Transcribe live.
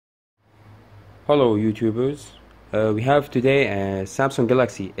Hello YouTubers, we have today a Samsung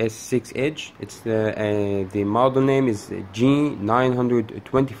Galaxy S6 Edge. It's the model name is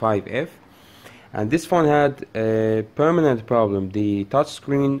G925F, and this phone had a permanent problem. The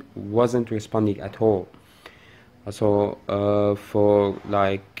touchscreen wasn't responding at all. So for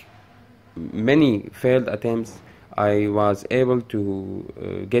like many failed attempts, I was able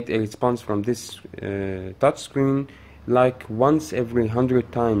to get a response from this touchscreen. Like once every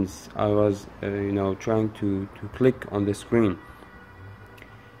 100 times I was trying to click on the screen.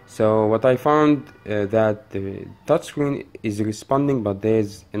 So what I found that the touchscreen is responding, but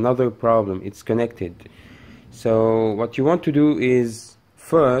there's another problem. It's connected. So what you want to do is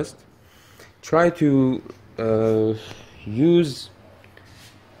first try to use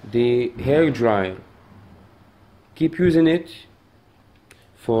the hair dryer. Keep using it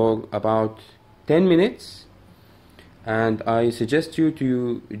for about 10 minutes, and I suggest you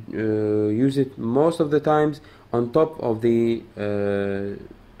to use it most of the times on top of the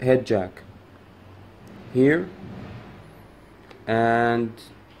head jack here, and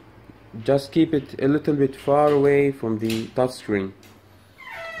just keep it a little bit far away from the touchscreen.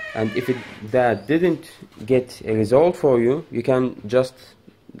 And if that didn't get a result for you, you can just,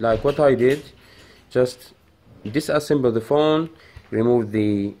 like what I did, just disassemble the phone, remove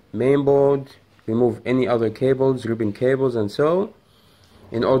the main board, remove any other cables, ribbon cables and so,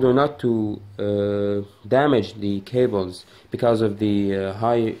 in order not to damage the cables because of the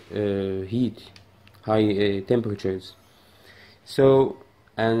high temperatures. So,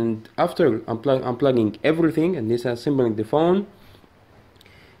 and after unplugging everything and disassembling the phone,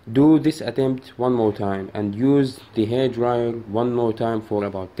 do this attempt one more time and use the hair dryer one more time for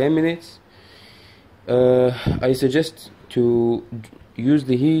about 10 minutes. I suggest to use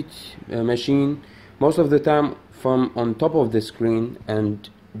the heat machine most of the time from on top of the screen, and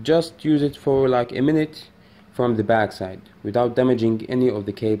just use it for like a minute from the back side without damaging any of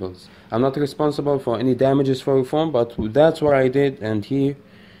the cables. I'm not responsible for any damages for your phone, but that's what I did, and here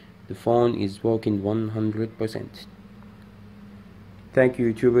the phone is working 100%. Thank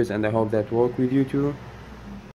you YouTubers, and I hope that worked with you too.